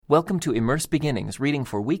Welcome to Immerse Beginnings, reading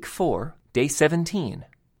for Week 4, Day 17.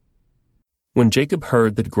 When Jacob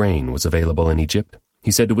heard that grain was available in Egypt,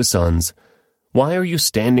 he said to his sons, "Why are you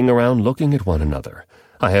standing around looking at one another?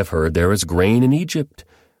 I have heard there is grain in Egypt.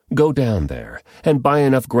 Go down there and buy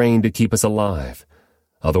enough grain to keep us alive.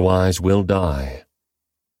 Otherwise we'll die."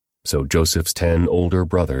 So Joseph's 10 older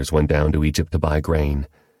brothers went down to Egypt to buy grain.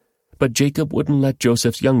 But Jacob wouldn't let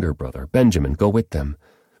Joseph's younger brother, Benjamin, go with them,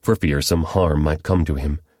 for fear some harm might come to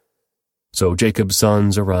him. So Jacob's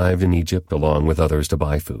sons arrived in Egypt along with others to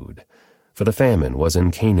buy food, for the famine was in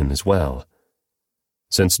Canaan as well.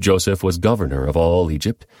 Since Joseph was governor of all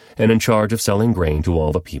Egypt and in charge of selling grain to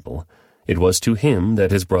all the people, it was to him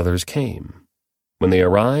that his brothers came. When they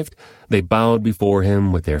arrived, they bowed before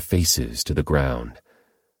him with their faces to the ground.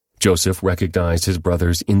 Joseph recognized his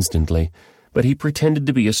brothers instantly, but he pretended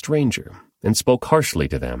to be a stranger and spoke harshly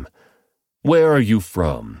to them. "Where are you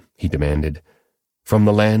from?" he demanded. "From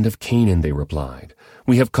the land of Canaan," they replied.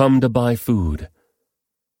 "We have come to buy food."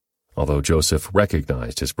 Although Joseph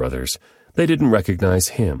recognized his brothers, they didn't recognize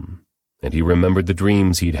him, and he remembered the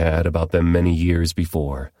dreams he'd had about them many years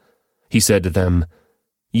before. He said to them,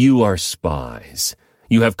 "You are spies.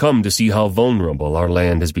 You have come to see how vulnerable our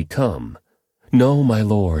land has become." "No, my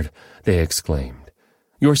lord," they exclaimed.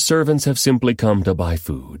 "Your servants have simply come to buy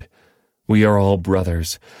food. We are all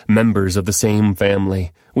brothers, members of the same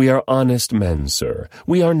family. We are honest men, sir.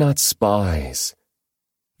 We are not spies."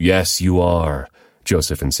 "Yes, you are,"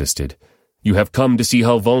 Joseph insisted. "You have come to see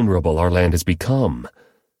how vulnerable our land has become."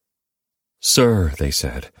 "Sir," they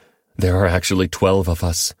said, "there are actually 12 of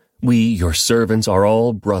us. We, your servants, are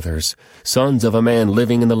all brothers, sons of a man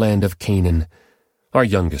living in the land of Canaan. Our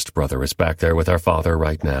youngest brother is back there with our father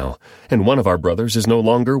right now, and one of our brothers is no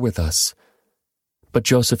longer with us." But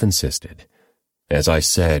Joseph insisted. "As I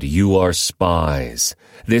said, you are spies.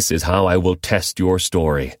 This is how I will test your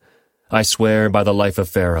story. I swear by the life of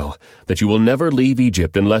Pharaoh that you will never leave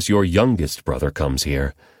Egypt unless your youngest brother comes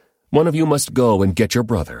here. One of you must go and get your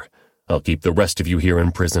brother. I'll keep the rest of you here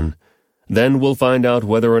in prison. Then we'll find out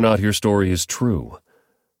whether or not your story is true.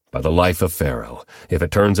 By the life of Pharaoh, if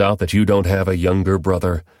it turns out that you don't have a younger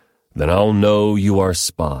brother, then I'll know you are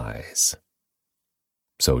spies."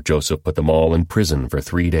 So Joseph put them all in prison for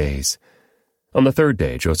 3 days. On the 3rd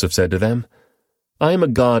day, Joseph said to them, "I am a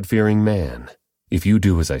God-fearing man. If you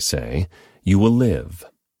do as I say, you will live.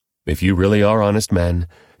 If you really are honest men,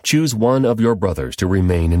 choose one of your brothers to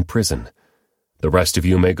remain in prison. The rest of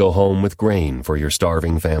you may go home with grain for your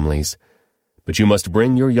starving families. But you must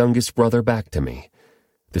bring your youngest brother back to me.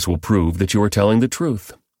 This will prove that you are telling the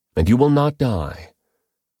truth, and you will not die."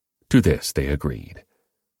 To this they agreed.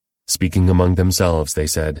 Speaking among themselves, they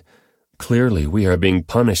said, "Clearly we are being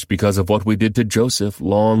punished because of what we did to Joseph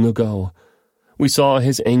long ago. We saw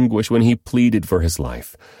his anguish when he pleaded for his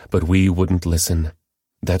life, but we wouldn't listen.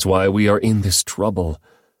 That's why we are in this trouble."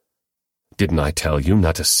 "Didn't I tell you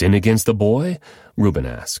not to sin against the boy?" Reuben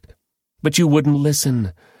asked. "But you wouldn't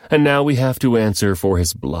listen, and now we have to answer for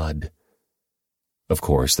his blood." Of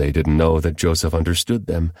course, they didn't know that Joseph understood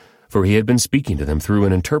them, for he had been speaking to them through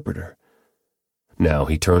an interpreter. Now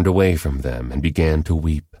he turned away from them and began to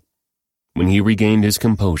weep. When he regained his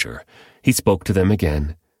composure, he spoke to them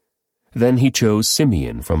again. Then he chose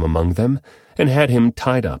Simeon from among them and had him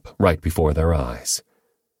tied up right before their eyes.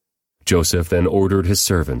 Joseph then ordered his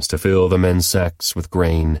servants to fill the men's sacks with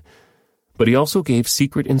grain, but he also gave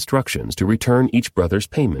secret instructions to return each brother's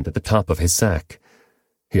payment at the top of his sack.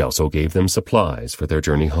 He also gave them supplies for their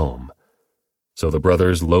journey home. So the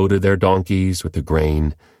brothers loaded their donkeys with the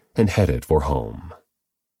grain and headed for home.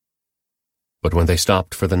 But when they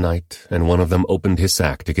stopped for the night and one of them opened his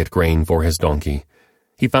sack to get grain for his donkey,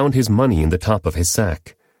 he found his money in the top of his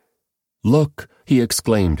sack. "Look," he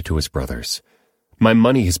exclaimed to his brothers, "my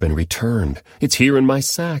money has been returned. It's here in my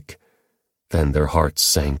sack." Then their hearts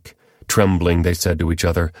sank. Trembling, they said to each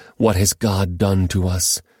other, "What has God done to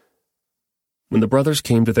us?" When the brothers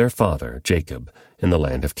came to their father, Jacob, in the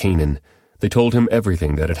land of Canaan, they told him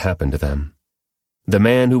everything that had happened to them. "The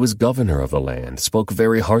man who was governor of the land spoke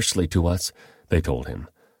very harshly to us," they told him.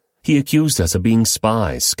 "He accused us of being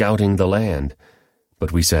spies, scouting the land.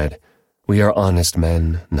 But we said, 'We are honest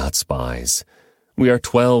men, not spies. We are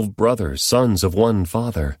 12 brothers, sons of one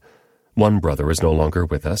father. One brother is no longer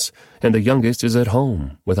with us, and the youngest is at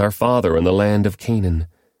home with our father in the land of Canaan.'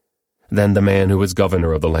 Then the man who was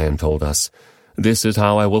governor of the land told us, 'This is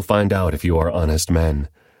how I will find out if you are honest men.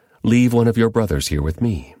 Leave one of your brothers here with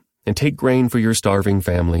me, and take grain for your starving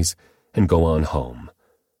families, and go on home.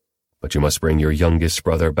 But you must bring your youngest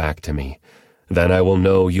brother back to me. Then I will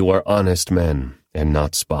know you are honest men, and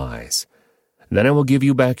not spies. Then I will give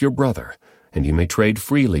you back your brother, and you may trade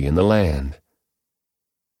freely in the land."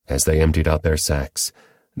 As they emptied out their sacks,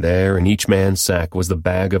 there in each man's sack was the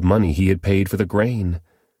bag of money he had paid for the grain.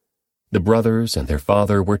 The brothers and their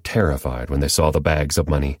father were terrified when they saw the bags of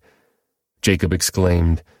money. Jacob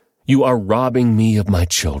exclaimed, "You are robbing me of my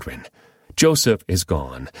children. Joseph is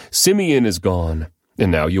gone, Simeon is gone,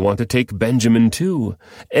 and now you want to take Benjamin too.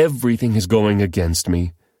 Everything is going against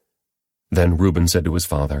me." Then Reuben said to his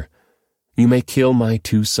father, "You may kill my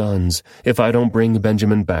 2 sons if I don't bring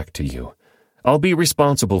Benjamin back to you. I'll be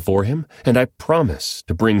responsible for him, and I promise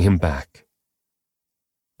to bring him back."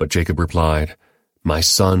 But Jacob replied, "My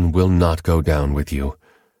son will not go down with you.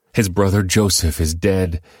 His brother Joseph is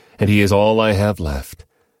dead, and he is all I have left.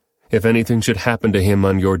 If anything should happen to him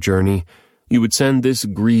on your journey, you would send this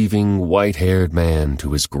grieving, white-haired man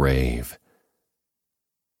to his grave."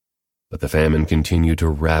 But the famine continued to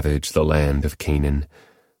ravage the land of Canaan.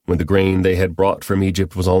 When the grain they had brought from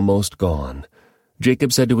Egypt was almost gone,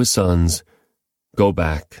 Jacob said to his sons, "Go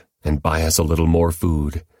back and buy us a little more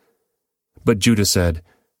food." But Judah said,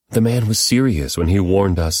 "The man was serious when he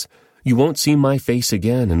warned us. You won't see my face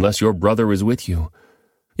again unless your brother is with you.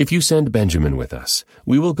 If you send Benjamin with us,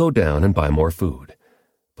 we will go down and buy more food.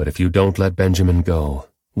 But if you don't let Benjamin go,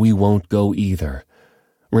 we won't go either.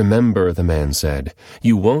 Remember," the man said,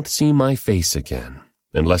 "you won't see my face again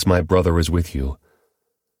unless my brother is with you."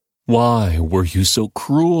 "Why were you so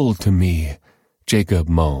cruel to me?" Jacob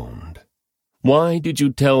moaned. "Why did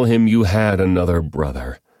you tell him you had another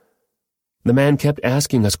brother?" "The man kept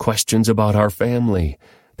asking us questions about our family,"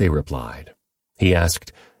 they replied. He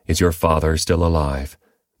asked, "Is your father still alive?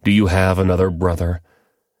 Do you have another brother?"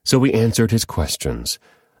 So we answered his questions.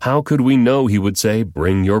 How could we know he would say,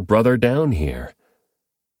 "Bring your brother down here"?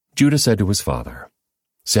 Judah said to his father,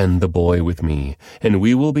 "Send the boy with me, and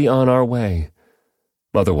we will be on our way.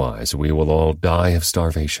 Otherwise we will all die of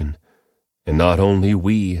starvation. And not only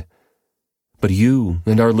we, but you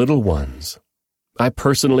and our little ones. I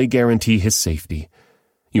personally guarantee his safety.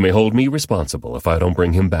 You may hold me responsible if I don't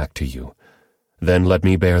bring him back to you. Then let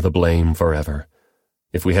me bear the blame forever.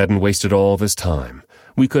 If we hadn't wasted all this time,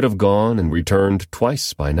 we could have gone and returned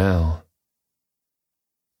twice by now."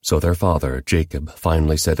 So their father, Jacob,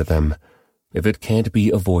 finally said to them, "If it can't be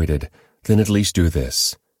avoided, then at least do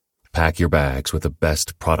this. Pack your bags with the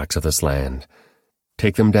best products of this land.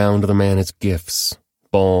 Take them down to the man as gifts: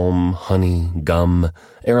 balm, honey, gum,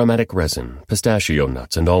 aromatic resin, pistachio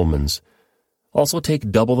nuts, and almonds. Also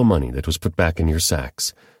take double the money that was put back in your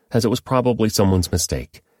sacks, as it was probably someone's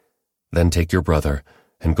mistake. Then take your brother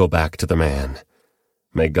and go back to the man.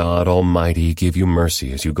 May God Almighty give you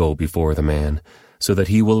mercy as you go before the man, so that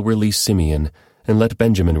he will release Simeon and let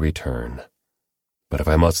Benjamin return. But if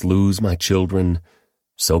I must lose my children,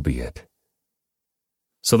 so be it."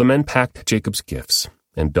 So the men packed Jacob's gifts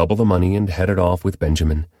and double the money and headed off with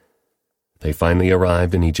Benjamin. They finally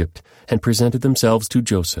arrived in Egypt and presented themselves to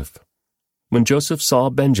Joseph. When Joseph saw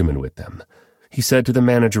Benjamin with them, he said to the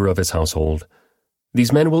manager of his household,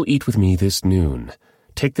 "These men will eat with me this noon.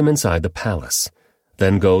 Take them inside the palace.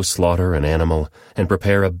 Then go slaughter an animal and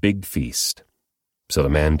prepare a big feast." So the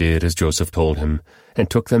man did as Joseph told him and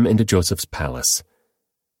took them into Joseph's palace.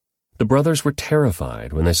 The brothers were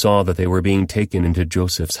terrified when they saw that they were being taken into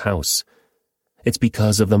Joseph's house. "It's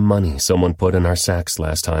because of the money someone put in our sacks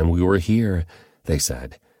last time we were here," they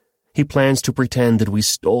said. "He plans to pretend that we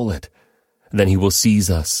stole it. Then he will seize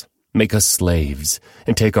us, make us slaves,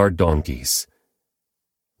 and take our donkeys."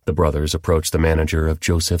 The brothers approached the manager of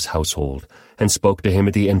Joseph's household and spoke to him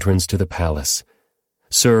at the entrance to the palace.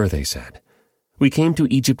 "Sir," they said, "we came to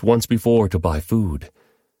Egypt once before to buy food.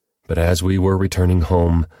 But as we were returning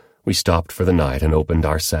home, we stopped for the night and opened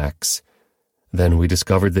our sacks. Then we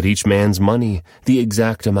discovered that each man's money, the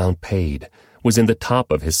exact amount paid, was in the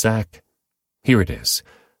top of his sack. Here it is.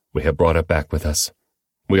 We have brought it back with us.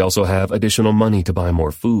 We also have additional money to buy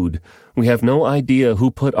more food. We have no idea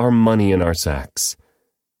who put our money in our sacks."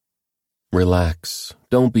 "Relax,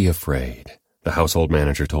 don't be afraid," the household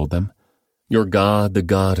manager told them. "Your God, the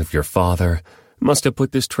God of your father, must have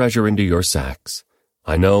put this treasure into your sacks.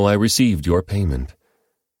 I know I received your payment."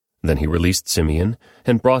 Then he released Simeon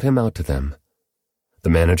and brought him out to them. The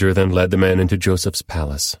manager then led the men into Joseph's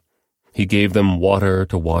palace. He gave them water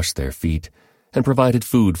to wash their feet and provided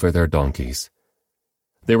food for their donkeys.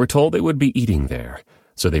 They were told they would be eating there,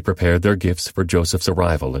 so they prepared their gifts for Joseph's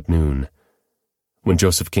arrival at noon. When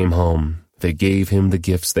Joseph came home, they gave him the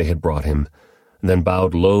gifts they had brought him, and then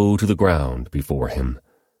bowed low to the ground before him.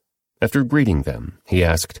 After greeting them, he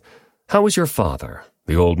asked, "How is your father,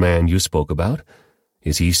 the old man you spoke about?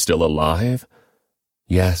 Is he still alive?"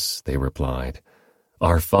 "Yes," they replied.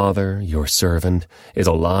 Our father, your servant, is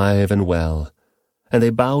alive and well." And they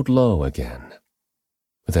bowed low again.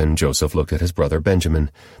 Then Joseph looked at his brother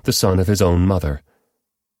Benjamin, the son of his own mother.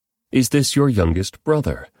 "Is this your youngest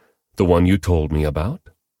brother, the one you told me about?"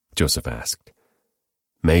 Joseph asked.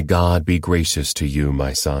 "May God be gracious to you,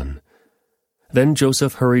 my son." Then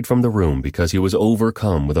Joseph hurried from the room because he was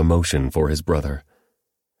overcome with emotion for his brother.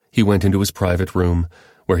 He went into his private room,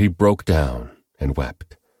 where he broke down and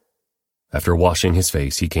wept. After washing his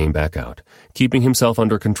face, he came back out, keeping himself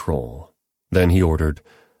under control. Then he ordered,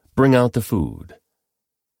 "Bring out the food."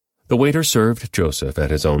 The waiter served Joseph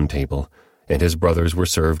at his own table, and his brothers were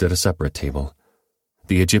served at a separate table.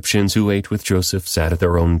 The Egyptians who ate with Joseph sat at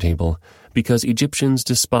their own table, because Egyptians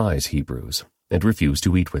despise Hebrews and refuse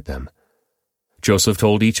to eat with them. Joseph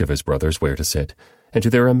told each of his brothers where to sit, and to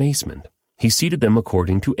their amazement, he seated them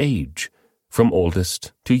according to age, from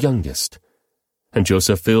oldest to youngest. And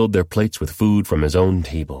Joseph filled their plates with food from his own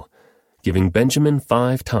table, giving Benjamin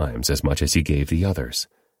 5 times as much as he gave the others.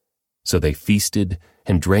 So they feasted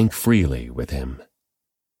and drank freely with him.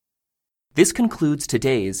 This concludes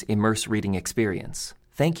today's Immerse Reading Experience.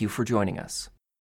 Thank you for joining us.